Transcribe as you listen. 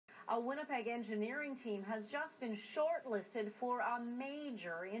A Winnipeg engineering team has just been shortlisted for a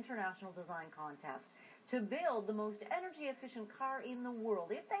major international design contest to build the most energy-efficient car in the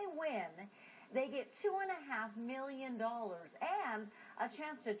world. If they win, they get $2.5 million and a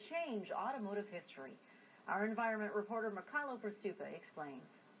chance to change automotive history. Our environment reporter Mikhailo Prostupa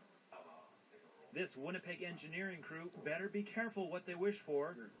explains. This Winnipeg engineering crew better be careful what they wish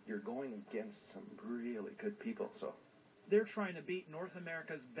for. You're going against some really good people, so. They're trying to beat North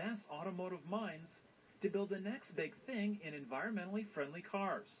America's best automotive minds to build the next big thing in environmentally friendly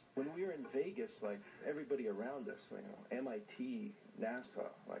cars. When we were in Vegas, like, everybody around us, MIT, NASA,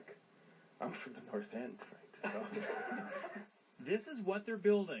 I'm from the North End, right? So. This is what they're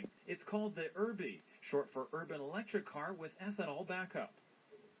building. It's called the Urbee, short for Urban Electric Car with Ethanol backup.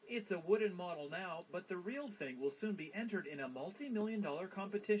 It's a wooden model now, but the real thing will soon be entered in a multi-million-dollar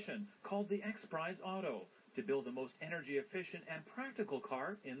competition called the XPrize Auto to build the most energy-efficient and practical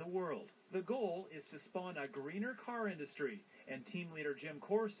car in the world. The goal is to spawn a greener car industry, and team leader Jim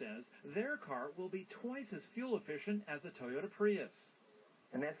Core says their car will be twice as fuel efficient as a Toyota Prius.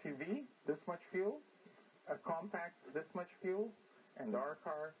 An SUV, this much fuel, a compact, this much fuel, and our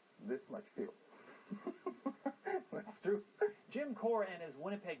car, this much fuel. That's true. Jim Core and his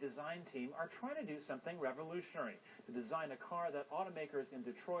Winnipeg design team are trying to do something revolutionary, to design a car that automakers in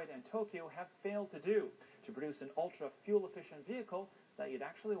Detroit and Tokyo have failed to do, to produce an ultra-fuel-efficient vehicle that you'd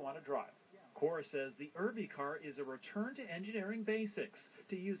actually want to drive. Core says the Urbee car is a return to engineering basics,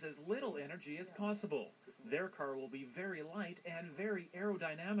 to use as little energy as possible. Their car will be very light and very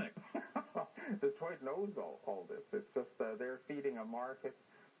aerodynamic. Detroit knows all this. It's just they're feeding a market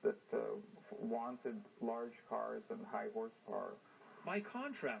that wanted large cars and high horsepower. By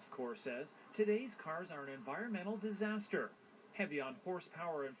contrast, Core says, today's cars are an environmental disaster, heavy on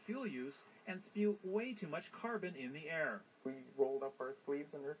horsepower and fuel use, and spew way too much carbon in the air. We rolled up our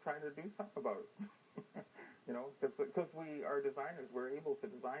sleeves and we're trying to do something about it. Because we are designers, we're able to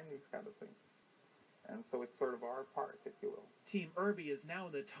design these kind of things. And so it's sort of our part, if you will. Team Urbee is now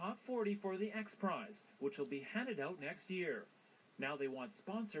in the top 40 for the XPrize, which will be handed out next year. Now they want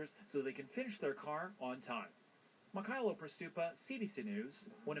sponsors so they can finish their car on time. Mikhailo Prostupa, CBC News,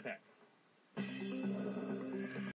 Winnipeg.